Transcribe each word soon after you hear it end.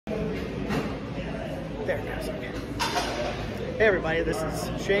There it goes. Hey everybody, this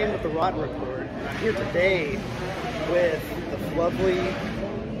is Shane with the Rod Report, and I'm here today with the lovely,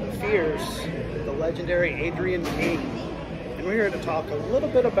 the fierce, the legendary Adrienne King. And we're here to talk a little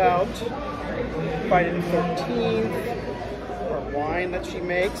bit about Friday the 13th, or wine that she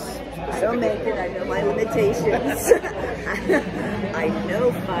makes. I don't make it, I know my limitations. I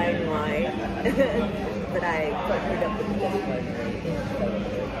know fine wine, but I partnered up with this one.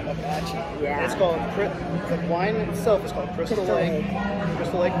 Yeah. It's called, the wine itself is called Crystal Lake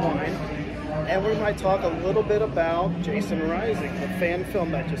wine. And we might talk a little bit about Jason Rising, the fan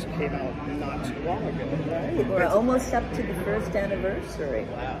film that just came out not too long ago. Right. We're almost up to the first anniversary.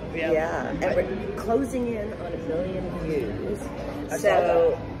 Wow. Yeah. And we're closing in on 1 million views.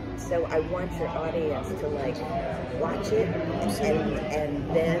 So I want your audience to like watch it,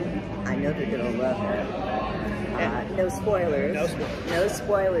 and then I know they're gonna love it. No spoilers. No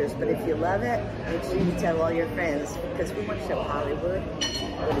spoilers. But if you love it, make sure you tell all your friends, because we want to show Hollywood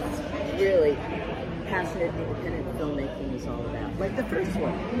what it's really passionate, independent filmmaking is all about. Like the first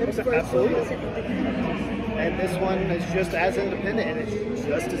one. Absolutely. Was independent. And this one is just as independent, and it's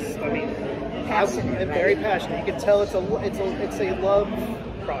just as, I mean, passionate, right? Very passionate. You can tell it's a love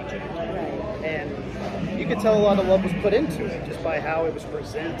project. Right. And you can tell a lot of love was put into it just by how it was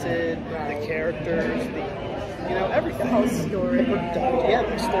presented, the characters, everything. The whole story. The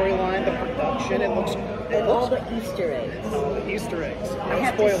storyline, the production, all the Easter eggs. Easter eggs. I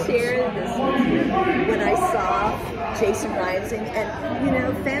have to share this with you. When I saw Jason Rising,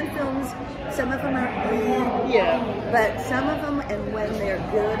 and fan films, some of them are but some of them, and when they're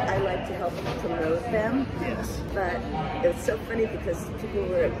good, I like to help them promote them. Yes. But it was so funny because people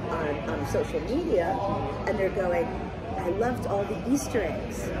were on social media, and they're going, I loved all the Easter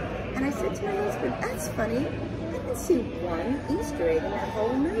eggs. And I said to my husband, that's funny. I didn't see one Easter egg in that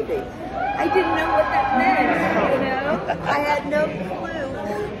whole movie. I didn't know what that meant, I had no clue.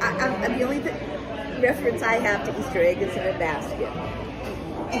 The only reference I have to Easter egg is in a basket.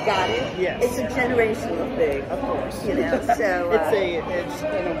 You got it? Yes. It's a generational thing. Of course. So it's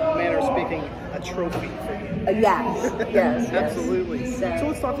in a manner of speaking, a trophy for you. Yes. Absolutely. So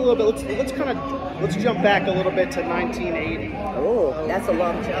let's talk a little bit. Let's jump back a little bit to 1980. Oh, that's a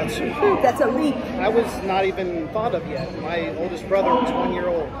long jump. That's a leap. I was not even thought of yet. My oldest brother was 1 year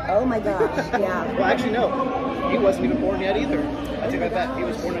old. Oh my gosh! Yeah. Well, actually, no. He wasn't even born yet either. I take that back. He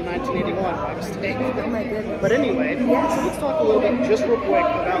was born in 1981 by mistake. Oh my goodness. But anyway, so let's talk a little bit, just real quick,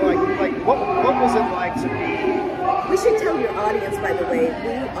 about like what was it like to be? We should tell your audience, by the way,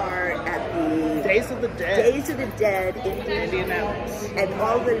 we are at the Days of the Dead. Days of the Dead in Indianapolis, and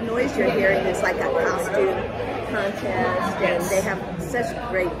all the noise you're hearing is like a costume contest, and they have such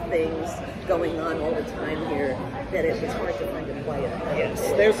great things going on all the time here that it was hard to find a quiet place.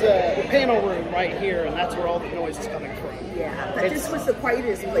 Yes, there's a panel room right here, and that's where all the noise is coming from. Yeah, but this was the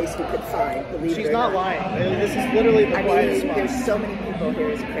quietest place we could find, believe it or not. She's not lying. This is literally the quietest spot. There's so many people here,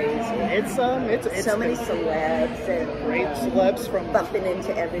 it's crazy. It's so many celebs, and great celebs from bumping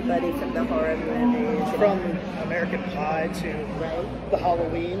into everybody from the horror movies, from American Pie to the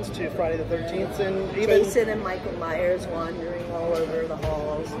Halloweens to Friday the 13th, and even Jason and Michael Myers wandering all over the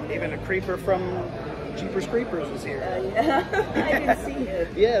halls. Even a creeper from Jeepers Creepers is here. Yeah, I didn't see him.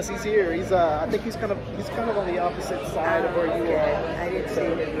 Yes, he's here. He's I think he's kind of on the opposite side of where you are. I didn't see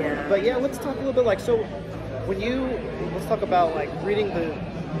him. Yeah. But yeah, let's talk a little bit let's talk about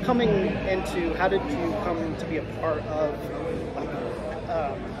coming into, how did you come to be a part of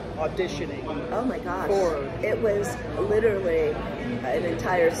auditioning? Oh my gosh. It was literally an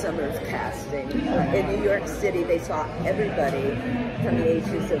entire summer of casting. In New York City, they saw everybody from the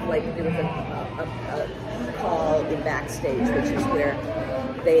ages of there was a call in Backstage, which is where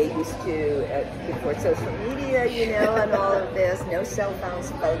they used to, before social media, and all of this, no cell phones,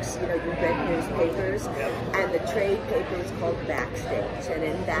 folks, you read newspapers, and the trade paper was called Backstage, and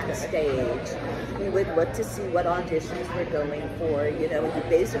in Backstage, we would look to see what auditions were going for, and you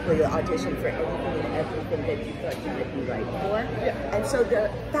basically audition for anything and everything that you thought you could be right for, and so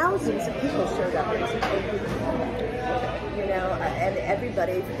thousands of people showed up, and and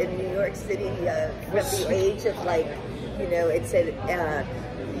everybody in New York City, from the age of it said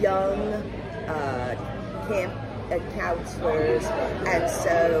young counselors, and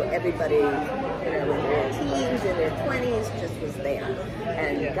so everybody, in their teens, in their 20s, just was there,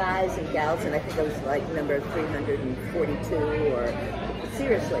 and guys and gals, and I think it was number 342, or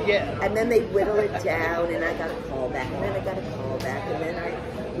seriously. Yeah. And then they whittle it down, and I got a call back, and then I got a call back, and then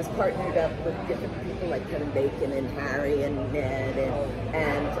I was partnered up with different people like Kevin Bacon and Harry and Ned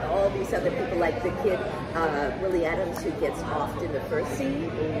and all these other people, like the kid Willie Adams, who gets offed in the first scene.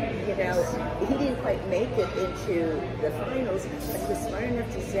 You know, he didn't quite make it into the finals, but he was smart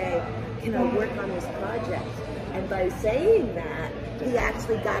enough to say, "Can I work on this project?" And by saying that, he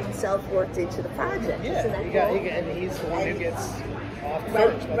actually got himself worked into the project. Yeah, Isn't that cool? and he's the one who gets off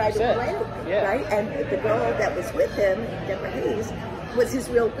Right, first, like right you said. away, Yeah. right? And the girl that was with him, Deborah Hayes, was his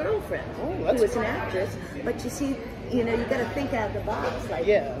real girlfriend, Oh, who that's was an cool. actress. But you see, you know, you got to think out of the box. Like,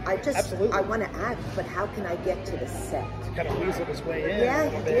 Yeah, absolutely. I want to act, but how can I get to the set? Kind of weasel his way in. Yeah, a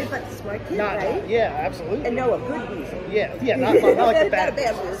he bit. did, but smart kid, Not, right? yeah, absolutely. And no, a good weasel. Yeah, not like the Not a bad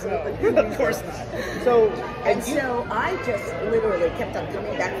bad weasel. weasel, No, but good of course not. So, And you- so I just literally kept on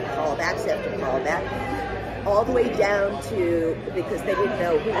coming back from callbacks after callback, all the way down to, because they didn't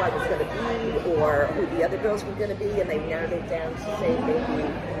know who I was going to be or who the other girls were going to be, and they narrowed it down to say maybe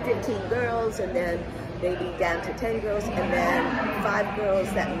 15 girls, and then maybe down to 10 girls, and then 5 girls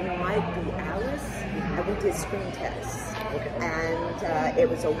that might be Alice, and we did screen tests. And it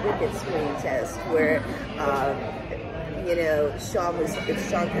was a wicked screen test where you know, Sean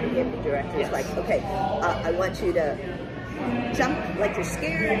Cunningham, the director, was like, okay, I want you to jump like you're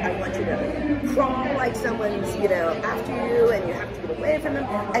scared. I want you to crawl like someone's, you know, after you, and you have to get away from them.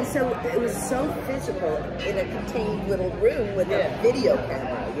 And so it was so physical in a contained little room with a video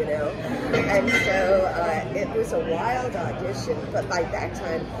camera, you know. And so it was a wild audition. But by that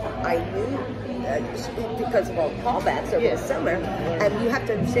time, I knew, because of all callbacks over the summer, and you have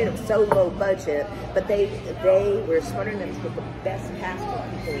to understand it was so low budget, but they were smart enough to get the best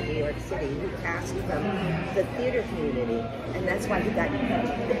casting people in New York City, who cast from the theater community, and that's why they got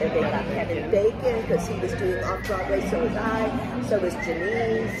Kevin Bacon, because he was doing off-Broadway, so was I, so was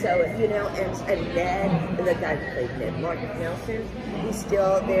Janine, so, you know, and Ned, and the guy who played Ned, Mark Nelson, he's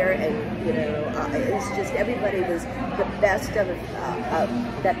still there, and, you know, it's just, everybody was the best of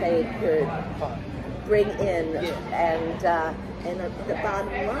that they could bring in, and the bottom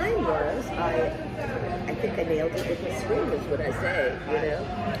line was, I think I nailed it with my scream, is what I say, you know.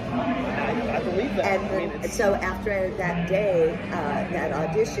 I believe that. And so after that day, that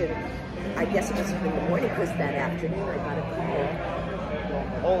audition, I guess it was in the morning, because that afternoon I got a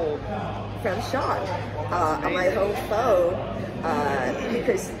call from Sean on my home phone,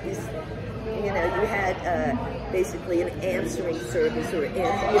 because you know, you had basically an answering service, or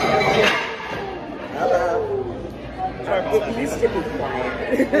hello. It used to be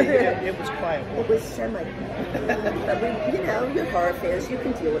quiet. It was quiet. It was semi-quiet. But we, you know, your horror fans, you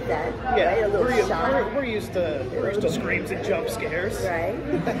can deal with that. Yeah, right? A little shock. we're used to screams and jump scares. Right.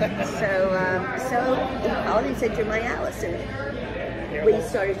 So he called and said, "You're my Alice." And we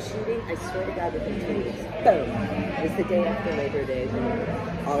started shooting, I swear to God, within 2 weeks. Boom. It was the day after Labor Day.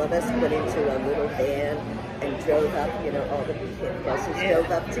 All of us went into a little van and drove up, you know, all the buses drove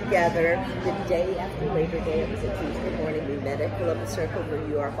up together. The day after Labor Day, it was a Tuesday morning, we met at Columbus Circle, where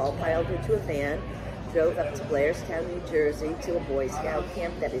you are all piled into a van, drove up to Blairstown, New Jersey, to a Boy Scout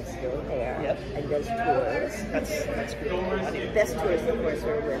camp that is still there, and does tours. That's cool. The best tours, of course,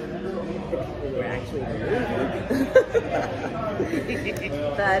 are with the people who are actually in the movie.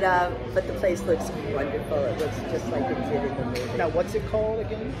 But the place looks wonderful. It looks just like it did in the movie. Now, what's it called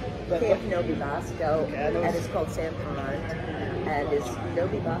again? Camp Novi Bosco, and it's called San Pond, and it's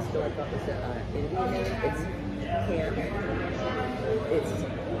Novi Bosco. I thought was an Indian name. It's camp. It's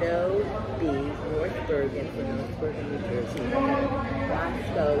Novi, North Bergen, from North Bergen, New Jersey.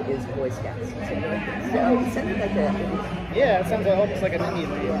 Bosco is Boy Scouts. So it sounded like a. Yeah, it sounds almost like an Indian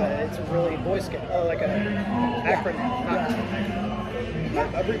name, but it's really Boy Scout. Oh, like an acronym,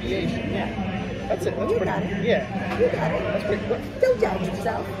 not abbreviation. Yeah, that's it. That's You pretty. got it. Yeah, You got it. that's pretty quick. Don't doubt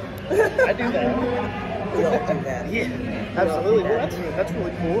yourself. I do that. We all do that. Yeah, absolutely. Well, that's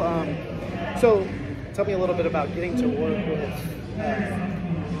really cool. So, tell me a little bit about getting to work with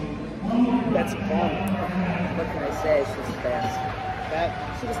Betsy Palmer. What can I say? She's the best.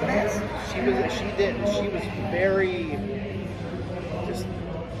 She was the best. She was very, just,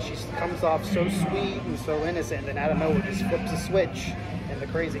 she comes off so sweet and so innocent, and out of nowhere just flips a switch and the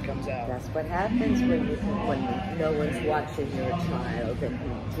crazy comes out. That's what happens when no one's watching your child and he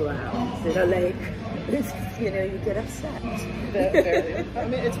drowns in a lake. You know, you get upset. I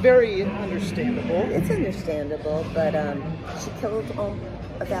mean, it's very understandable. It's understandable, but she killed all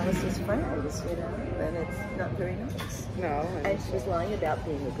of Alice's friends, you know, and it's not very nice. No. And she was lying about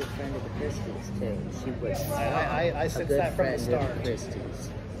being a good friend of the Christies, too. She was I a sensed good that from the friend of start. the Christies.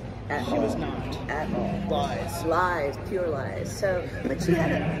 She was not. At all. Lies. Lies, pure lies. So, but she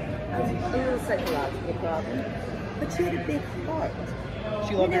had a little psychological problem, but she had a big heart.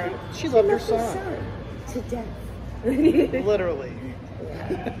 She loved her. She loved her son to death. Literally.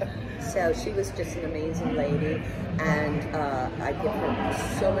 Yeah. So she was just an amazing lady, and I give her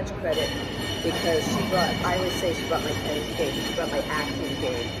so much credit because she brought. I always say she brought my tennis game. She brought my acting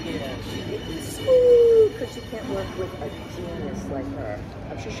game. Yeah. Because you can't work with a genius like her.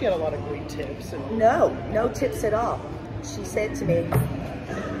 I'm sure she had a lot of great tips. And no tips at all. She said to me,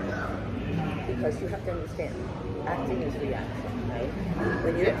 because you have to understand, acting is reaction, right?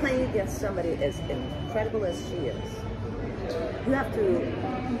 When you're playing against somebody as incredible as she is, you have to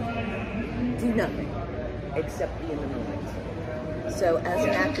do nothing except be in the moment. So as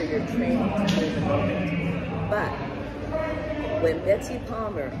an actor, you're trained to be in the moment. But when Betsy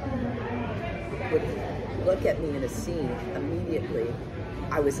Palmer would look at me in a scene, immediately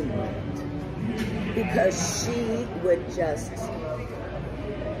I was in the moment. Because she would just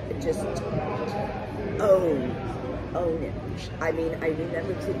own it. I mean, I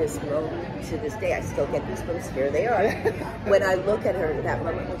remember to this moment, to this day, I still get goosebumps. Here they are. When I look at her, that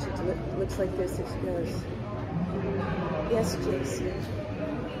moment when she looks like this, and she goes, "Yes, Jason."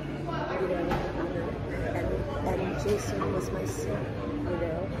 You know, and Jason was my son. You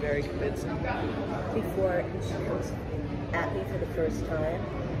know, very convincing. Before she comes at me for the first time,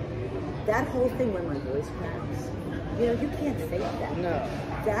 that whole thing when my voice cracks, you know, you can't fake that. No.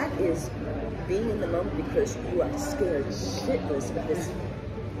 That is being in the moment because you are scared shitless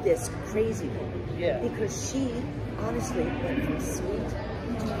of this crazy woman. Yeah. Because she honestly went from sweet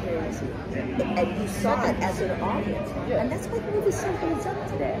to crazy. And you saw it as an audience. Yeah. And that's why the movie so holds up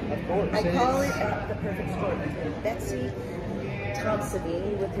today. Of course. I call it the perfect story between Betsy, Tom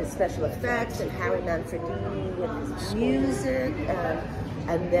Savini with his special effects, and Harry Manfredini with his music,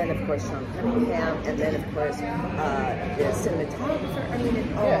 and then of course Sean Cunningham, and then of course the cinematographer. I mean,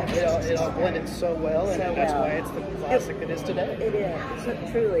 it all blended so well, and that's why it's the classic it is today. It is, so,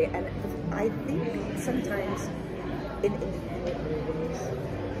 truly, and I think sometimes in independent movies,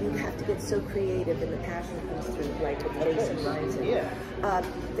 you have to get so creative, and the passion comes through, like with Face and Lines.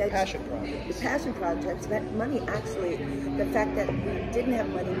 Passion projects. The passion projects, that money actually, the fact that we didn't have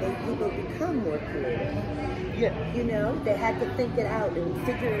money made people become more creative. Yeah. You know, they had to think it out and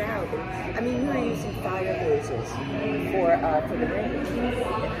figure it out. And, I mean, we were using fire hoses for the rain.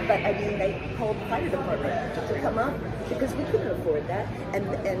 But, I mean, they called the fire department to come up because we couldn't afford that. And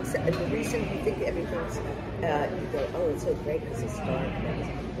the reason you think everything's, you go, oh, it's so great because it's dark.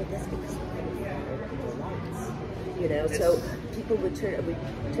 But that's because we couldn't afford the lights. You know, so people would turn on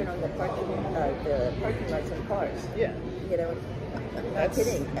the parking lights on cars. Yeah. You know, not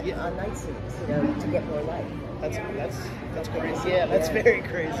kidding. On night scenes, you know, to get more light. That's crazy. Yeah, that's very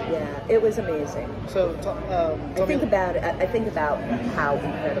crazy. Yeah, it was amazing. So, I think about how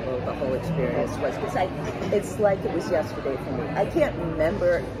incredible the whole experience was, because it's like it was yesterday for me. I can't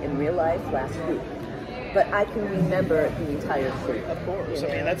remember in real life last week, but I can remember the entire shoot. Of course. You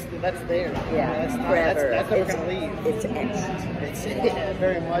know? I mean, that's there. Yeah, that's not, forever. That's never going to leave. It's etched. It's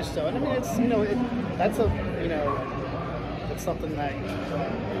very much so. And I mean, it's, you know, that's a, you know, it's something that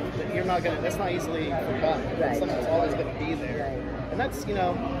you're not gonna. That's not easily forgotten. Right. It's something that's always going to be there. Right. And that's, you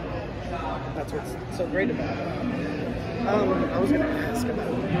know, that's what's so great about it. I was going to ask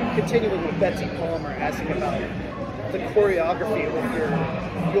about continuing with Betsy Palmer, asking about the choreography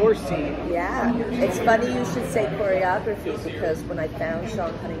with your scene. Yeah, it's funny you should say choreography, because when I found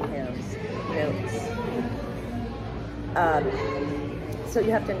Sean Cunningham's notes, so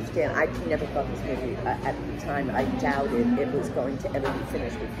you have to understand, I never thought this movie, at the time, I doubted it was going to ever be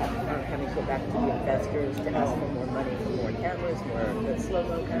finished. We kept on having to go back to the investors to ask for more money, for more cameras, more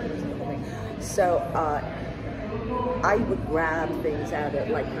slow-mo cameras and everything. So I would grab things out of,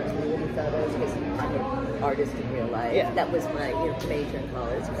 like, continuity photos, because I'm an artist in real life. Yeah. That was my major in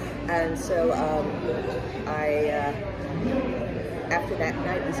college. And so after that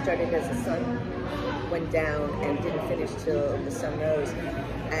night, we started as the sun went down and didn't finish till the sun rose.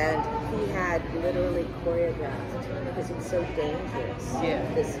 And he had literally choreographed, because it's so dangerous. Yeah.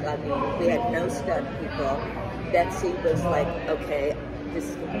 I mean, we had no stunt people. Betsy was like, okay, this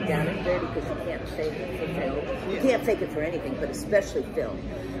is going to be down and dirty, because you can't fake it for film. You can't fake it for anything, but especially film.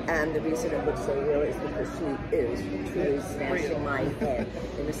 And the reason it looks so real is because she is truly smashing my head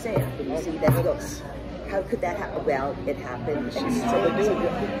in the sand. And you see that goes. How could that happen? Well, it happened. She's totally doing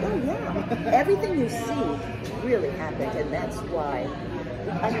it. Oh yeah, everything you see really happened, and that's why.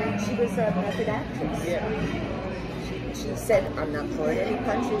 I mean, she was a method actress. Yeah. she said, I'm not pulling any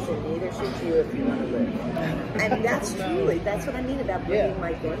punches, and neither should you if you want to live. And that's that's what I mean about bringing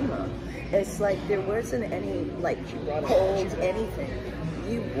my grandma. It's like there wasn't any, like, holds, anything.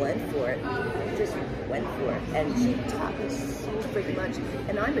 You went for it. You just went for it. And she taught me so freaking much.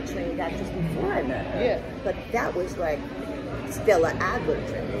 And I'm a trained actress before I met her. Yeah. But that was like Stella Adler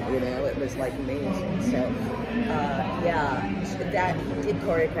training, you know? It was like amazing. So, yeah, that did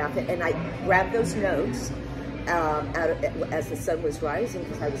choreograph it. And I grabbed those notes as the sun was rising,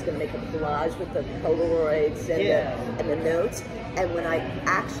 because I was going to make a collage with the Polaroids and the notes. And when I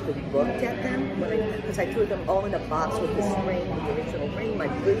actually looked at them, because I threw them all in a box with this ring, the original ring, my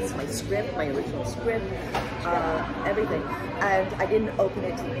boots, my script, my original script, everything. And I didn't open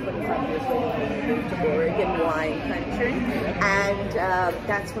it until 25 years later when I moved to Oregon wine country. And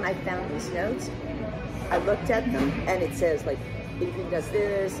that's when I found these notes. I looked at them, and it says, like, Adrienne does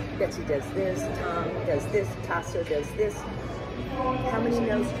this, Betsy does this, Tom does this, Tasso does this. How many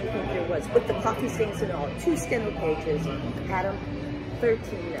notes do you think there was? With the coffee stains and all, 2 steno pages, had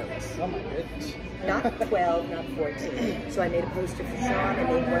 13 notes. Oh my goodness. Not 12, not 14. So I made a poster for Sean, I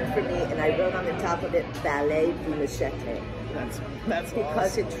made one for me, and I wrote on the top of it, Ballet du Machete. That's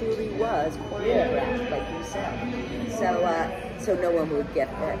because awesome. it truly was choreographed, like you said. So no one would get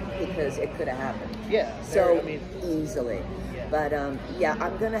hurt, because it could have happened. Yeah. So I mean, easily. Yeah. But yeah,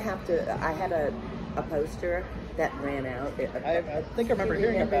 I'm gonna have to. I had a poster that ran out. I think I remember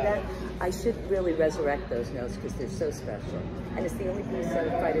hearing about that. it. I should really resurrect those notes, because they're so special. And it's the only piece of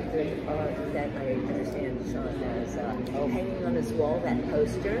Friday the 13th that I understand Sean has hanging on his wall, that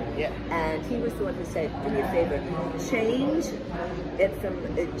poster. Yeah. And he was the one who said, do me a favor, change it from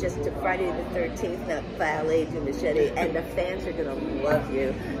just to Friday the 13th, not Ballet du Machete, and the fans are going to love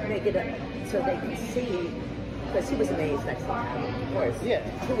you. Make it so they can see. Because he was amazed next time, of course. Yeah.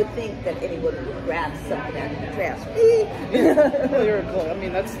 Who would think that anyone would grab something out of the trash? Well, you're cool. I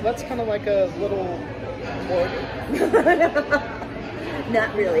mean, that's kind of like a little order.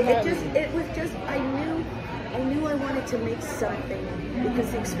 Not really. It was just, I knew I wanted to make something,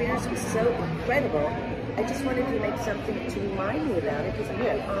 because the experience was so incredible. I just wanted to make something to remind me about it, because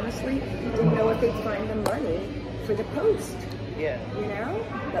I honestly didn't know if they'd find the money for the post. Yeah. You know?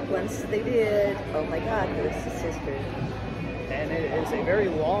 But once they did, oh my God, there's the sister. And it is a very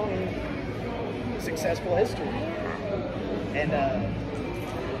long, successful history. And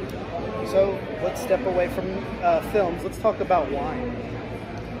so let's step away from films. Let's talk about wine.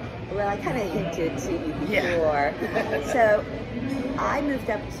 Well, I kind of hinted to you before. Yeah. So I moved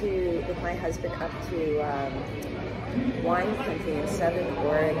with my husband up to wine country in Southern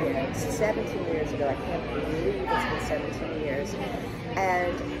Oregon 17 years ago. I can't believe it's been 17 years.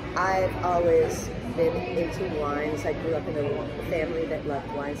 And I've always been into wines. I grew up in a family that loved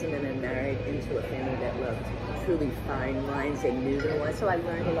wines, and then I married into a family that loved truly fine wines. They knew their wines, so I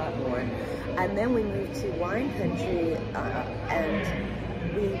learned a lot more. And then we moved to wine country, and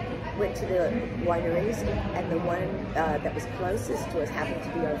we went to the wineries, and the one that was closest to us happened to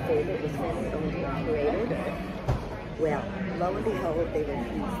be our favorite. It was family owned and operated. Well, lo and behold, they were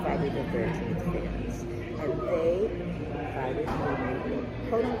huge Friday the 13th fans, and they invited me,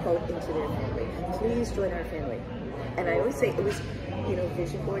 quote unquote, into their family. Please join our family. And I always say it was,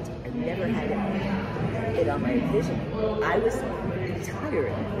 vision boards. I never had it on my vision board. I was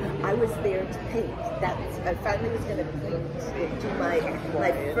retired. I was there to paint. I finally was going to do my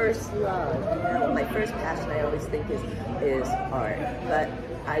first love. My first passion, I always think, is art. But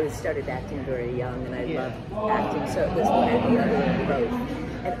I started acting very young, and I loved acting, so it was one or the other, both.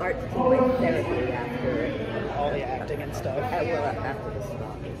 And art became my therapy after all the acting and stuff. After the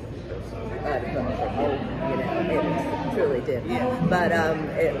stop. It truly did. Yeah. But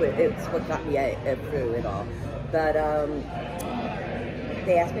it's what got me through it all. But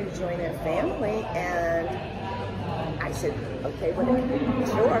they asked me to join their family, and I said, okay,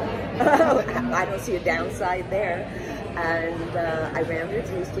 sure. I don't see a downside there. And I ran their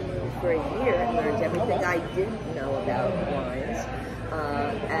tasting room for a year and learned everything I didn't know about wines.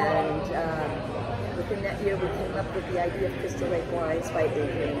 Within that year, we came up with the idea of Crystal Lake Wines by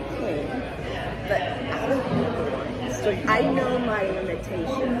Adrienne King. But I don't know the wines. I know my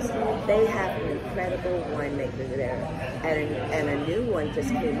limitations. They have an incredible winemaker there, and a new one just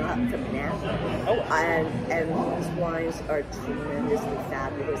came up from Napa. Oh. And these wines are tremendously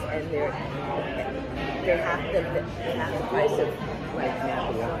fabulous, and they're half the price of like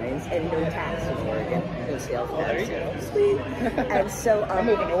Napa wines, and no tax in Oregon, no sales tax. Oh, there you go. Sweet. And so I'm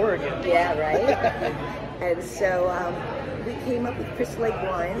moving to Oregon. Yeah, right. And so we came up with Crystal Lake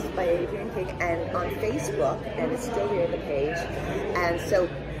Wines by Adrienne King, and on Facebook, and it's still there, the page. And so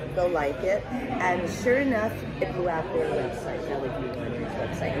they'll like it. And sure enough, it blew out their website, Valley View Winery's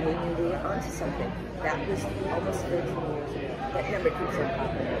website, and we knew we were onto something. That was almost 13 years ago. That number keeps on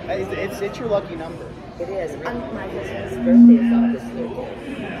popping up. It's your lucky number. It is. My husband's birthday is August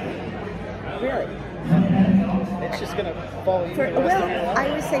 13th. Really? It's just going to follow you. Well, I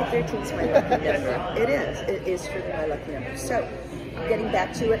always say 13 is my lucky number. It is. It is truly my lucky number. So, getting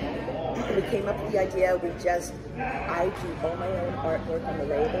back to it, we came up with the idea. I do all my own artwork on the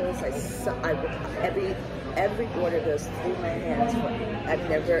labels. Every order goes through my hands. I've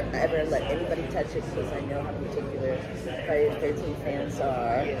never ever let anybody touch it because I know how particular Friday the 13th fans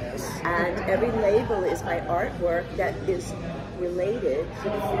are. Yes. And every label is my artwork that is related to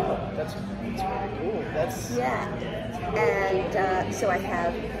the film. That's really cool. And so I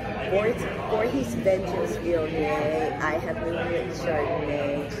have Voorhees Vengeance Viognier, I have Moonlit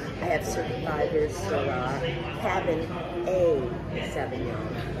Chardonnay, I have Survivor's Syrah, Cabin A Sauvignon.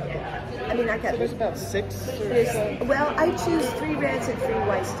 I mean, I got. There's about 6 or so. Well, I choose 3 reds and 3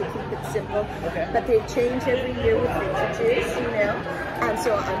 whites to keep it simple. Okay. But they change every year with vintages, And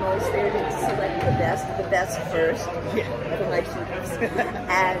so I'm always there to select the best first for my keepers.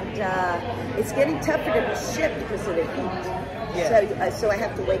 And it's getting tougher to be shipped because of the heat. Yeah. So I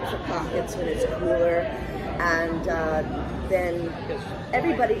have to wait for pockets when it's cooler, and then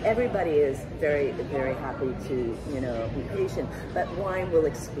everybody is very, very happy to be patient. But wine will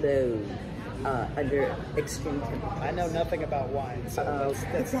explode under extreme temperature. I know nothing about wine, so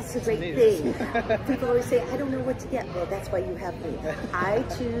that's a great thing. People always say, I don't know what to get. Well, that's why you have me. I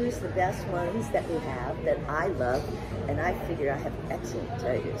choose the best ones that we have that I love, and I figure I have excellent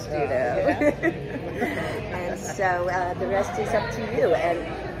taste, And so the rest is up to you. And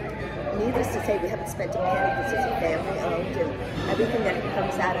needless to say, we haven't spent a penny because it's family owned, and everything that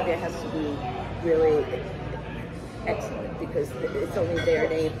comes out of there has to be really excellent because it's only their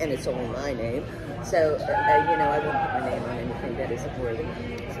name and it's only my name. So, I won't put my name on anything that isn't worthy.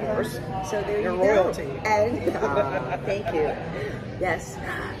 Of course. So there Your you go. royalty. And thank you. Yes.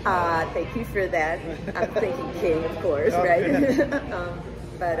 Thank you for that. I'm thinking King, of course, right?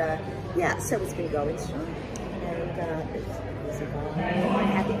 So it's been going strong. And it's evolving.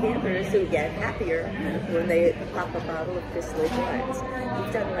 Happy campers who get happier when they pop a bottle of Crystal wines.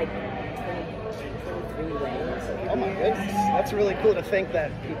 We've done like 23 ways. Oh my goodness, that's really cool to think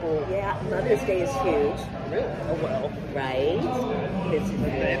that people. Yeah, Mother's Day is huge. Really? Oh well. Right.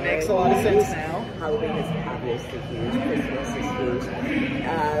 It makes a lot of sense now. Halloween is obviously huge. Christmas is huge.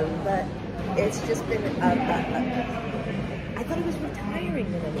 But it's just been. I thought I was retiring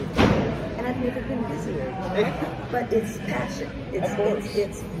when I moved here, and I've never been busier. But it's passion.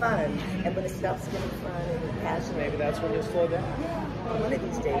 It's fun, and when it stops getting fun and passionate, maybe that's when you'll slow down. One of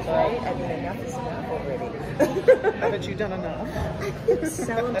these days, right? I mean, enough is enough already. Haven't you done enough? I think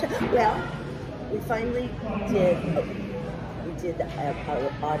so. Well, we finally did. We did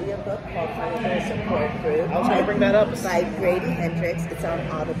our audiobook called Final Support Group. I was going to bring that up. By Grady Hendrix. It's on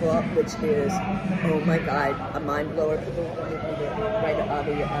Audible, which is, oh my God, a mind blower. People want me to write a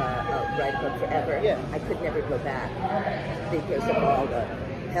book forever. Yeah. I could never go back because of all the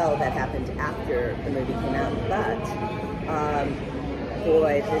hell that happened after the movie came out. But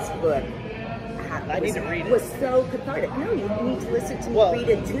boy, this book was so cathartic. No, you need to listen to me read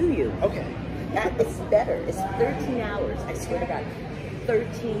it to you. Okay. It's better. It's 13 hours. I swear to God,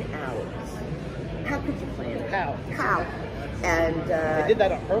 13 hours. How could you plan it? How? And they did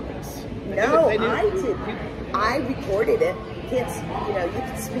that on purpose. No, I did. I recorded it. You can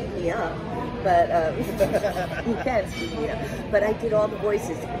speed me up, but you can speed me up. But I did all the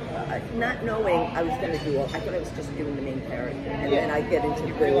voices, not knowing I was going to do all. I thought I was just doing the main character, and then I get into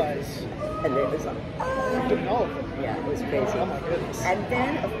the realize. And then it was like, you're doing all of them. Yeah, it was crazy. Oh my goodness. And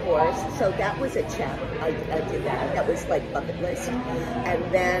then, of course, so that was a chapter. I did that. That was like bucket list. And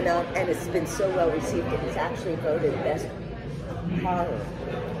then, and it's been so well received. It was actually voted best horror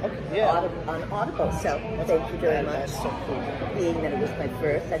on Audible. So thank you very much. That's so cool. Being that it was my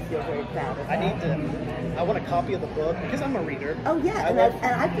first, I feel very proud of that. I want a copy of the book because I'm a reader. Oh yeah, and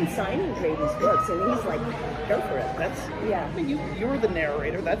I've been signing Grady's books, and he's like, go for it. I mean, you were the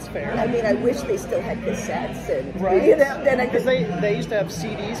narrator. That's fair. I mean, I wish they still had cassettes, and right. Then I because they used to have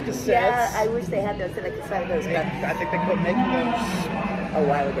CDs, cassettes. Yeah, I wish they had those, and I could sign those. I think they quit making those a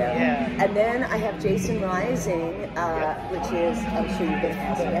while ago. Yeah. And then I have Jason Rising, which is, I'm sure you've been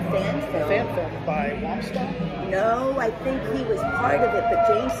asking, a fan film. A fan film by Wamstone? No, I think he was part of it, but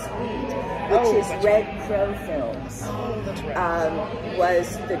James Sweet, which is Red Crow Films, that's right.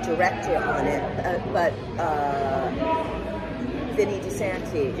 was the director on it. Vinny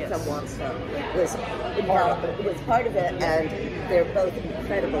DeSanti Yes. from Wamstone was part of it, and they're both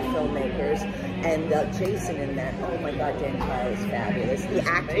incredible filmmakers. And Jason in that, oh my God, Dan Carl is fabulous. The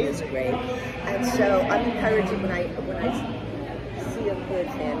acting is great, and so I'm encouraging when I see a good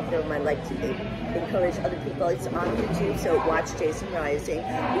fan film, I like to encourage other people. It's on YouTube, so watch Jason Rising.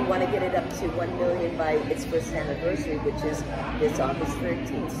 We want to get it up to 1 million by its first anniversary, which is this August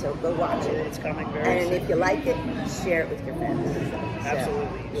 13th. So go watch it. It's coming very And soon. if you like it, share it with your friends.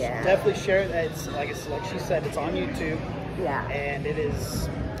 Absolutely. Yeah. Definitely share it. It's like she said, it's on YouTube. Yeah. And it is.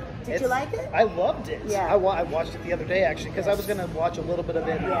 Did you like it? I loved it. Yeah. I watched it the other day actually because I was going to watch a little bit of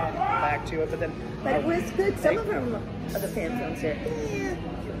it and back to it, but then. But it was good. Some of them, the fan films are.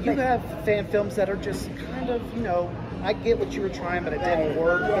 You have fan films that are just kind of, I get what you were trying, but it didn't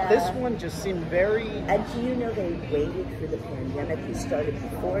work. Yeah. But this one just seemed very. And do you know they waited for the pandemic? We started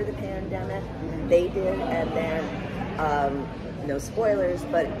before the pandemic. They did, and then. No spoilers,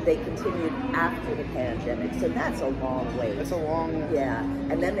 but they continued after the pandemic, so that's a long wait. It's a long. Yeah,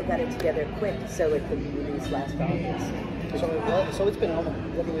 and then they got it together quick, so it could be released last August. So it's been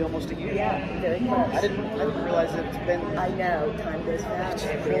literally almost a year. Yeah, very close. I didn't realize it's been. I know, time goes fast.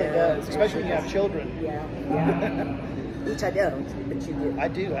 It really does, especially when you have children. Yeah. Which I don't, but you do. I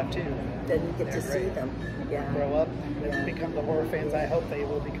do have two. Then you get to see them. Yeah. Grow up and become the horror fans I hope they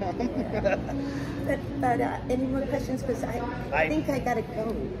will become. Yeah. But any more questions? Because I think I gotta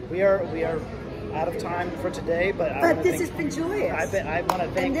go. We are out of time for today, but this has been joyous. I want to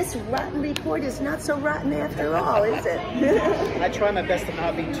thank. And this rotten report is not so rotten after all, is it? I try my best to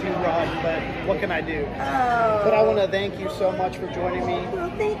not be too rotten, but what can I do? Oh. But I want to thank you so much for joining me. Well,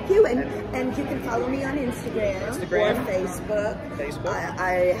 thank you, and you can follow me on Instagram or Facebook.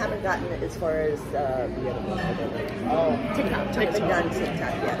 I haven't gotten as far as the other one. TikTok. I haven't done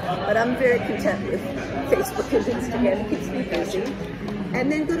TikTok yet, but I'm very content with Facebook and Instagram. It keeps me busy. And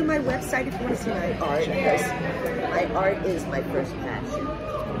then go to my website if you want to see my art, because my art is my first passion.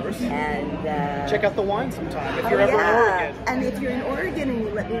 And check out the wine sometime if you're ever in Oregon. And if you're in Oregon and you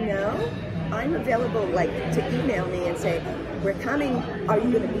let me know, I'm available to email me and say, we're coming, are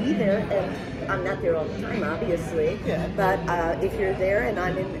you going to be there? And I'm not there all the time, obviously. Yeah. But if you're there and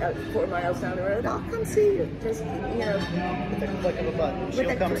I'm in 4 miles down the road, I'll come see you. Just, with a click of a button,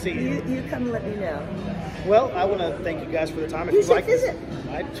 she'll come see you. You come let me know. Well, I want to thank you guys for the time. If You you'd like visit.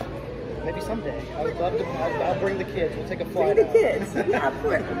 Maybe someday. I would love to. I'll bring the kids. We'll take a flight. Bring the kids. Yeah,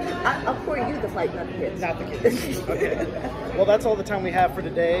 I'll pour you the flight, not the kids. Not the kids. Okay. Well, that's all the time we have for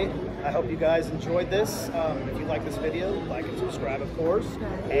today. I hope you guys enjoyed this. If you like this video, like and subscribe, of course.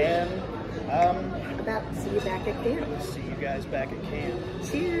 And see you back at camp. See you guys back at camp.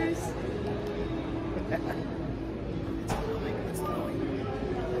 Cheers.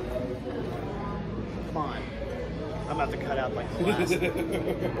 Come on. I'm about to cut out like the last.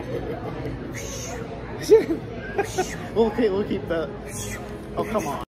 We'll keep the. Oh, come on.